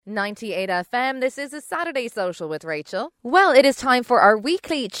98 FM. This is a Saturday Social with Rachel. Well, it is time for our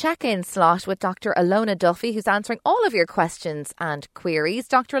weekly check-in slot with Dr. Alona Duffy, who's answering all of your questions and queries.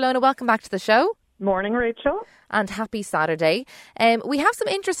 Dr. Alona, welcome back to the show. Morning, Rachel. And happy Saturday. We have some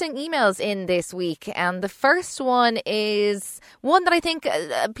interesting emails in this week, and the first one is one that I think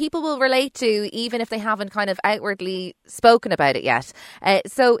people will relate to even if they haven't kind of outwardly spoken about it yet.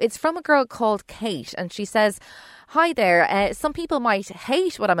 So it's from a girl called Kate, and she says, "Hi there, some people might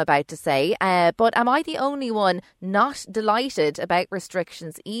hate what I'm about to say, but am I the only one not delighted about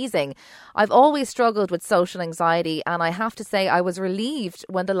restrictions easing? I've always struggled with social anxiety, and I have to say I was relieved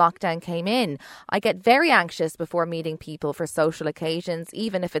when the lockdown came in. I get very anxious before meeting people for social occasions,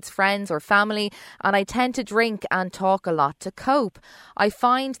 even if it's friends or family, and I tend to drink and talk a lot to cope. I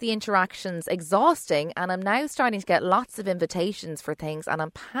find the interactions exhausting, and I'm now starting to get lots of invitations for things, and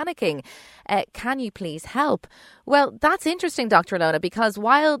I'm panicking. Can you please help?" Well, that's interesting, Dr. Alona, because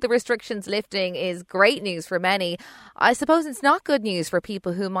while the restrictions lifting is great news for many, I suppose it's not good news for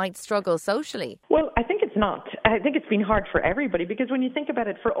people who might struggle socially. Well, I think it's not. I think it's been hard for everybody because when you think about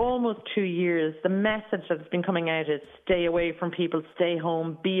it, for almost 2 years, the message that's been coming out is stay away from people, stay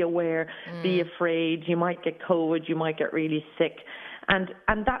home, be aware, be afraid. You might get COVID, you might get really sick. And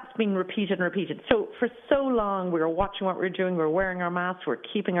that's been repeated and repeated. So for so long, we were watching what we were doing. We were wearing our masks. We were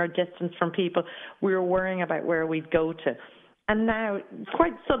keeping our distance from people. We were worrying about where we'd go to. And now,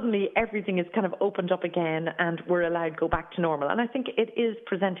 quite suddenly, everything is kind of opened up again and we're allowed to go back to normal. And I think it is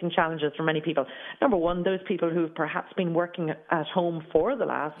presenting challenges for many people. Number one, those people who've perhaps been working at home for the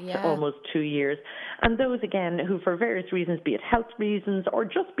last almost 2 years. And those, again, who for various reasons, be it health reasons or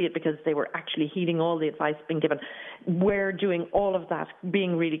just be it because they were actually heeding all the advice being given, were doing all of that,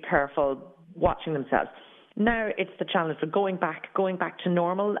 being really careful, watching themselves. Now it's the challenge of going back to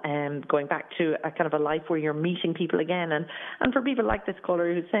normal and going back to a kind of a life where you're meeting people again. And for people like this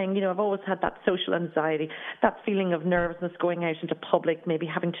caller who's saying, you know, I've always had that social anxiety, that feeling of nervousness going out into public, maybe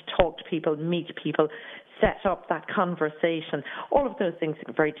having to talk to people, meet people, set up that conversation. All of those things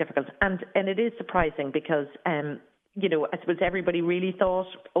are very difficult. And it is surprising because, you know, I suppose everybody really thought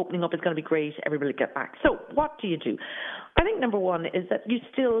opening up is going to be great, everybody will get back. So what do you do? I think number one is that you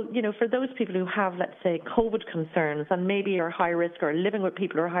still, you know, for those people who have, let's say, COVID concerns and maybe are high risk or living with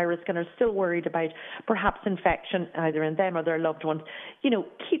people who are high risk and are still worried about perhaps infection either in them or their loved ones, you know,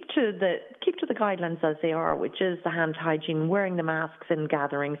 keep to the guidelines as they are, which is the hand hygiene, wearing the masks in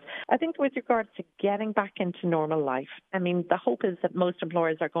gatherings. I think with regards to getting back into normal life, I mean, the hope is that most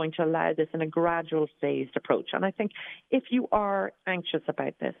employers are going to allow this in a gradual phased approach. And I think if you are anxious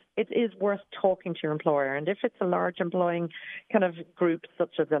about this, it is worth talking to your employer. And if it's a large employing kind of group,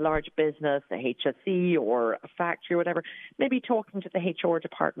 such as a large business, a HSE or a factory or whatever, maybe talking to the HR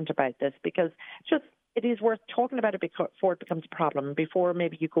department about this, because just it is worth talking about it before it becomes a problem, before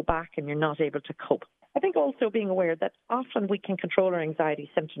maybe you go back and you're not able to cope. I think also being aware that often we can control our anxiety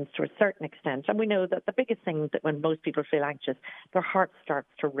symptoms to a certain extent. And we know that the biggest thing that when most people feel anxious, their heart starts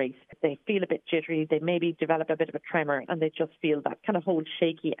to race. They feel a bit jittery. They maybe develop a bit of a tremor and they just feel that kind of whole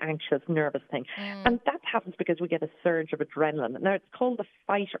shaky, anxious, nervous thing. And that happens because we get a surge of adrenaline. Now, it's called the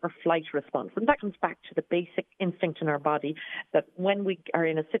fight or flight response. And that comes back to the basic instinct in our body that when we are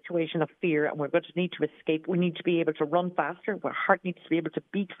in a situation of fear and we're going to need to escape, we need to be able to run faster. Our heart needs to be able to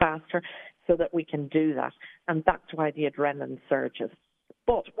beat faster so that we can do that. And that's why the adrenaline surges.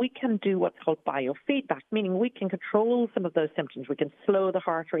 But we can do what's called biofeedback, meaning we can control some of those symptoms. We can slow the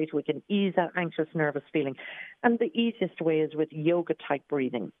heart rate. We can ease that anxious, nervous feeling. And the easiest way is with yoga-type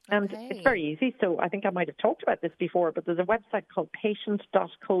breathing. And it's very easy. So I think I might have talked about this before, but there's a website called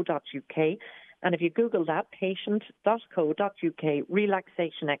patient.co.uk. And if you Google that, patient.co.uk,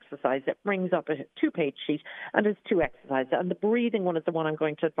 relaxation exercise, it brings up a 2-page sheet and there's 2 exercises. And the breathing one is the one I'm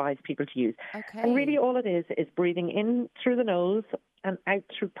going to advise people to use. And really all it is breathing in through the nose and out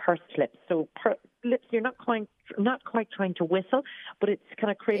through pursed lips. So lips, you're not quite trying to whistle, but it's kind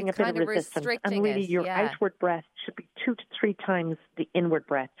of creating a bit of resistance. And really your outward breath should be 2 to 3 times the inward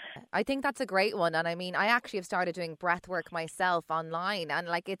breath. I think that's a great one. And I mean, I actually have started doing breath work myself online. And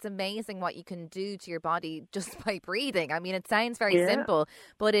like, it's amazing what you can do to your body just by breathing. I mean, it sounds very simple,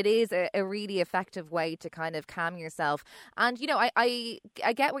 but it is a really effective way to kind of calm yourself. And, you know, I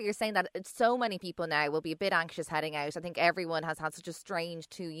get what you're saying, that so many people now will be a bit anxious heading out. I think everyone has had such a strange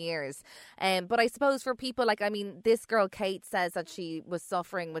 2 years. But I suppose for people like, I mean, this girl Kate says that she was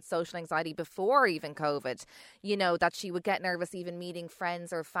suffering with social anxiety before even COVID, you know, that she would get nervous even meeting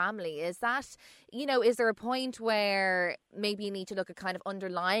friends or family. Is that, you know, is there a point where maybe you need to look at kind of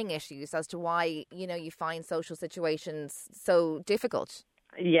underlying issues as to why, you know, you find social situations so difficult?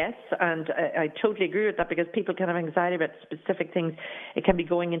 Yes, and I totally agree with that because people can have anxiety about specific things. It can be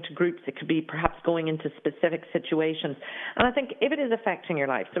going into groups. It could be perhaps going into specific situations. And I think if it is affecting your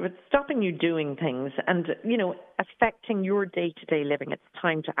life, so if it's stopping you doing things and, affecting your day-to-day living, it's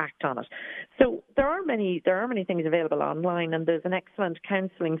time to act on it. So there are many things available online, and there's an excellent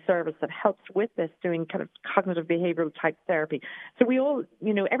counselling service that helps with this, doing kind of cognitive behavioural type therapy. So we all,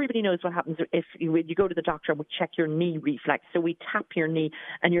 everybody knows what happens if you go to the doctor and we check your knee reflex. So we tap your knee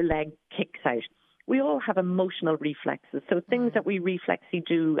and your leg kicks out. We all have emotional reflexes. So things that we reflexly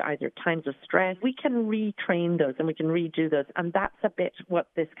do, either times of stress, we can retrain those and we can redo those. And that's a bit what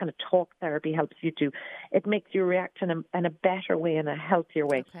this kind of talk therapy helps you do. It makes you react in a better way, in a healthier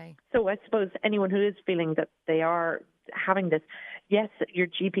way. Okay. So I suppose anyone who is feeling that they are having this, yes, your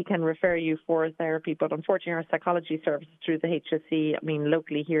GP can refer you for therapy, but unfortunately our psychology services through the HSE,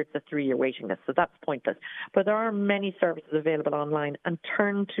 locally here it's a 3-year waiting list, so that's pointless. But there are many services available online, and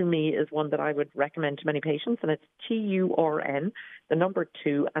Turn to Me is one that I would recommend to many patients, and it's TURN, the number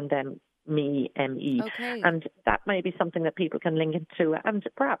 2, and then me, M-E. Okay. And that may be something that people can link into, and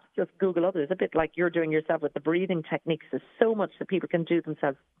perhaps just Google others, a bit like you're doing yourself with the breathing techniques. There's so much that people can do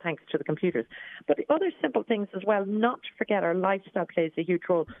themselves thanks to the computers. But the other simple things as well, not to forget, our lifestyle plays a huge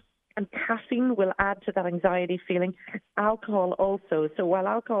role. And caffeine will add to that anxiety feeling. Alcohol also. So while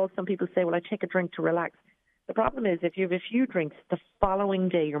alcohol, some people say, well, I take a drink to relax. The problem is if you have a few drinks, the following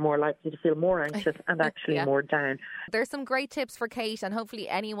day you're more likely to feel more anxious and actually more down. There's some great tips for Kate, and hopefully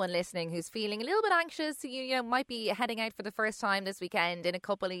anyone listening who's feeling a little bit anxious, you might be heading out for the first time this weekend in a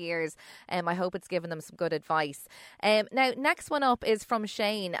couple of years. I hope it's given them some good advice. Now, next one up is from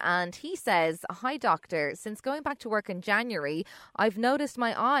Shane, and he says, "Hi doctor, since going back to work in January, I've noticed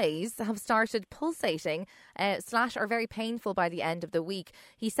my eyes have started pulsating / are very painful by the end of the week.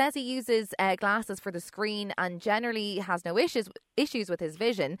 He says he uses glasses for the screen and generally has no issues with his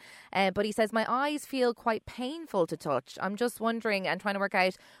vision, but he says my eyes feel quite painful to touch. I'm just wondering and trying to work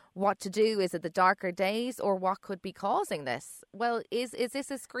out what to do. Is it the darker days or what could be causing this?" Well, is this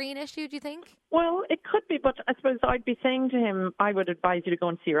a screen issue, do you think? Well, it could be, but I suppose I'd be saying to him, I would advise you to go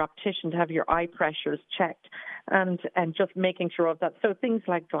and see your optician to have your eye pressures checked and just making sure of that. So things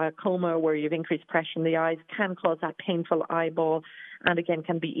like glaucoma, where you've increased pressure in the eyes, can cause that painful eyeball, and again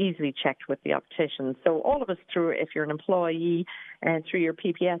can be easily checked with the optician. So all of us, if you're an employee and through your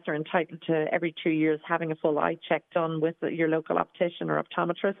PPS, are entitled to every 2 years having a full eye check done with your local optician or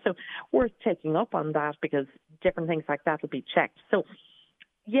optometrist. So worth taking up on that, because different things like that will be checked. So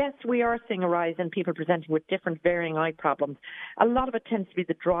yes, we are seeing a rise in people presenting with different varying eye problems. A lot of it tends to be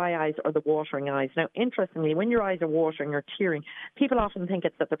the dry eyes or the watering eyes. Now, interestingly, when your eyes are watering or tearing, people often think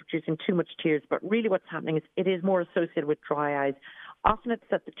it's that they're producing too much tears, but really what's happening is it is more associated with dry eyes. Often it's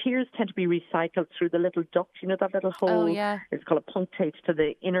that the tears tend to be recycled through the little duct, that little hole. Oh, yeah. It's called a punctate to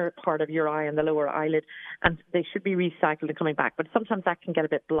the inner part of your eye and the lower eyelid, and they should be recycled and coming back. But sometimes that can get a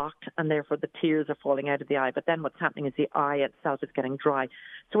bit blocked, and therefore the tears are falling out of the eye. But then what's happening is the eye itself is getting dry.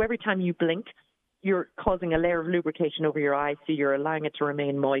 So every time you blink, you're causing a layer of lubrication over your eye, so you're allowing it to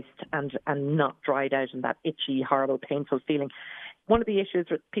remain moist and not dried out and that itchy, horrible, painful feeling. One of the issues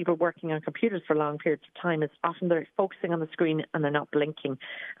with people working on computers for long periods of time is often they're focusing on the screen and they're not blinking.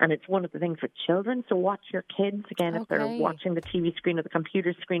 And it's one of the things with children. So watch your kids, again, if they're watching the TV screen or the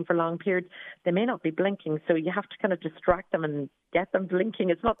computer screen for long periods, they may not be blinking. So you have to kind of distract them and get them blinking.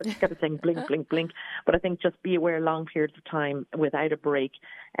 It's not that you've got to saying blink, blink, blink, but I think just be aware long periods of time without a break.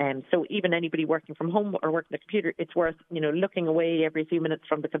 So even anybody working from home or working the computer, it's worth, looking away every few minutes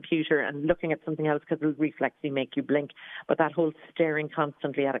from the computer and looking at something else, because it'll reflexively make you blink. But that whole staring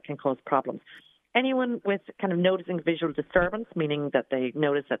constantly at it can cause problems. Anyone with kind of noticing visual disturbance, meaning that they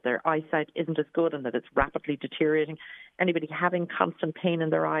notice that their eyesight isn't as good and that it's rapidly deteriorating, anybody having constant pain in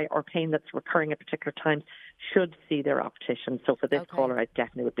their eye or pain that's recurring at particular times should see their optician. So for this caller, I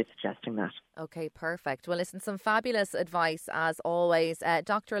definitely would be suggesting that. Okay, perfect. Well, listen, some fabulous advice as always.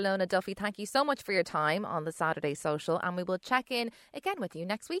 Dr. Ilona Duffy, thank you so much for your time on the Saturday Social, and we will check in again with you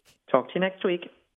next week. Talk to you next week.